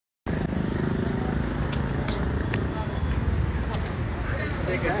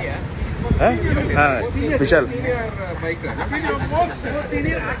Vishal. Senior biker.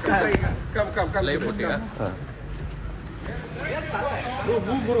 Senior active biker. Come. Live puttiga.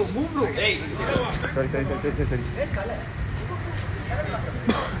 Move bro. Hey. Sorry.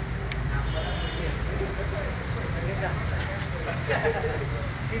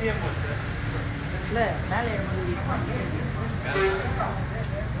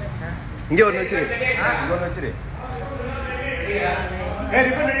 இங்க ஒரு வச்சிரு. Hey,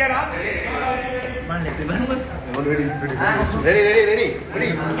 ribbon ready ada? Ready.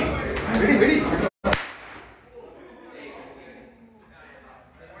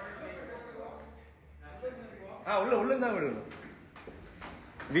 உள்ள தான் விடணும்.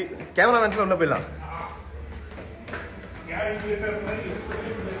 கேமராமேன்ஸ்ல உள்ள போயிடலாம்.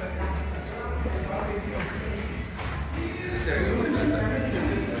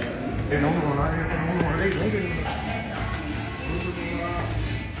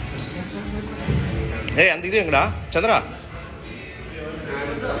 ஏய் அந்த இது எங்கடா சந்திரா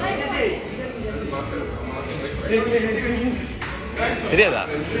தெரியாதா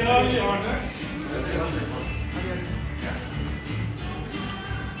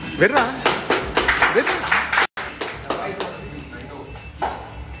வெர்ரா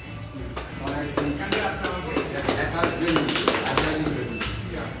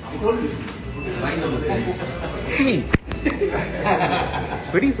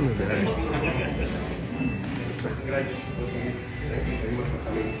வெடி சொல்லுங்க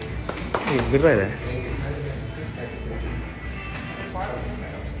வெர்ரா இது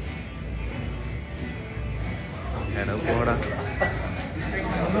போடா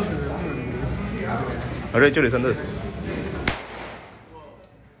அப்படியே சொல்லி Santhosh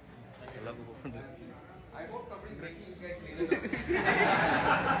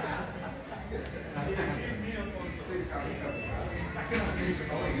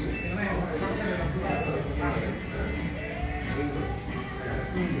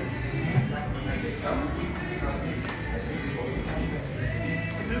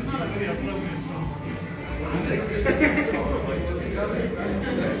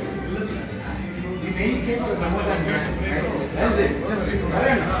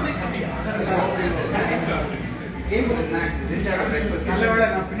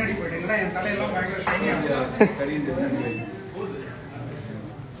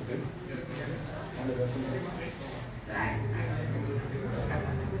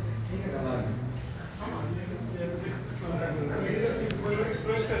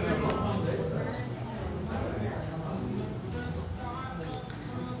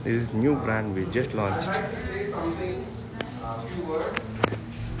This is new brand we just launched. I have to say something, few words.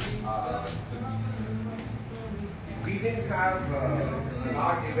 We didn't have a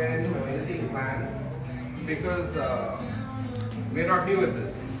large event or anything planned because we're not new at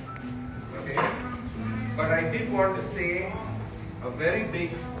this. Okay? But I did want to say a very big,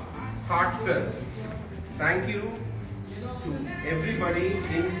 heartfelt thank you to everybody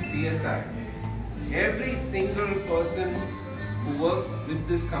in PSI. Every single person who works with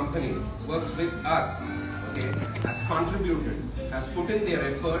this company, works with us, okay, has contributed, has put in their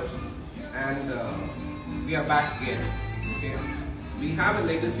effort, and we are back again. Okay, we have a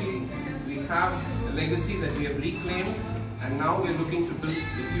legacy that we have reclaimed, and now we are looking to build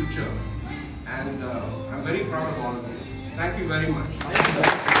the future. And I'm very proud of all of you. Thank you very much.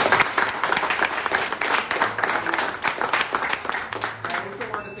 I also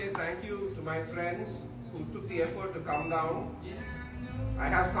want to say thank you to my friends who took the effort to come down. I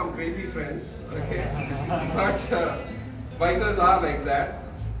have some crazy friends, okay, but bikers are like that,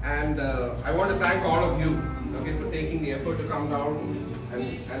 and I want to thank all of you, okay, for taking the effort to come down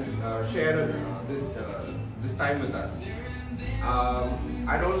and share this time with us.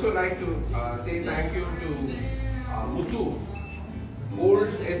 I'd also like to say thank you to Muthu,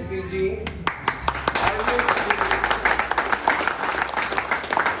 old SPG.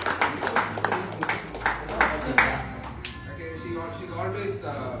 She's always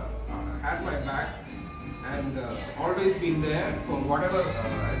had my back and always been there for whatever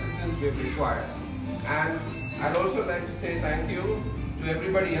assistance we've required. And I'd also like to say thank you to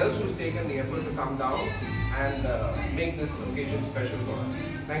everybody else who's taken the effort to come down and make this occasion special for us.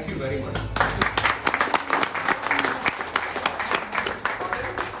 Thank you very much.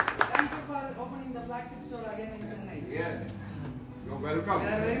 Thank you for opening the flagship store again in Chennai. Yes, you're welcome. We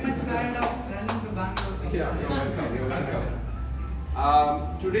are very much tired of running to Bangalore. Yeah, you're welcome. You're welcome.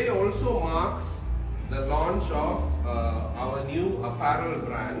 Today also marks the launch of our new apparel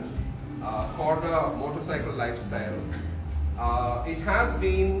brand, Corda Motorcycle Lifestyle. It has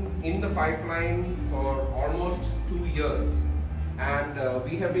been in the pipeline for almost 2 years, and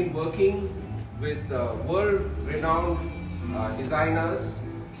we have been working with world-renowned designers.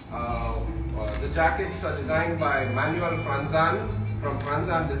 The jackets are designed by Manuel Franzan from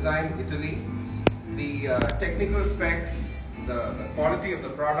Franzan Design, Italy. The technical specs, the quality of the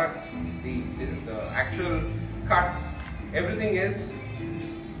product, the actual cuts, everything is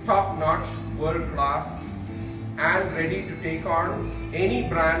top-notch, world-class, and ready to take on any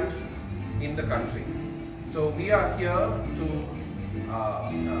brand in the country. So we are here to,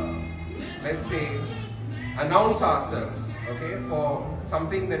 let's say, announce ourselves, okay, for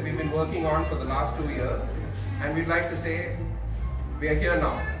something that we've been working on for the last 2 years, and we'd like to say we are here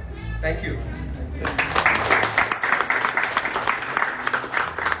now. Thank you.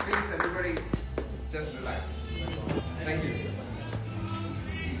 Please, everybody, just relax. Thank you.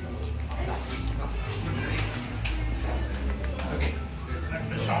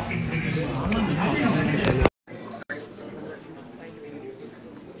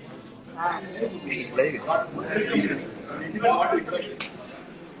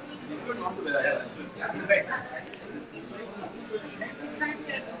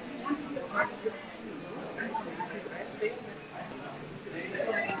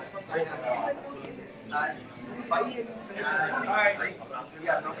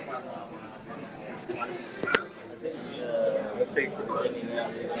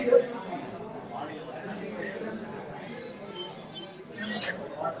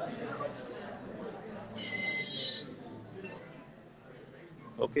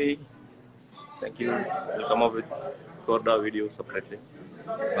 Okay, thank you. We'll come up with Corda video separately.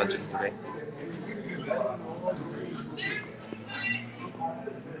 Launch it today.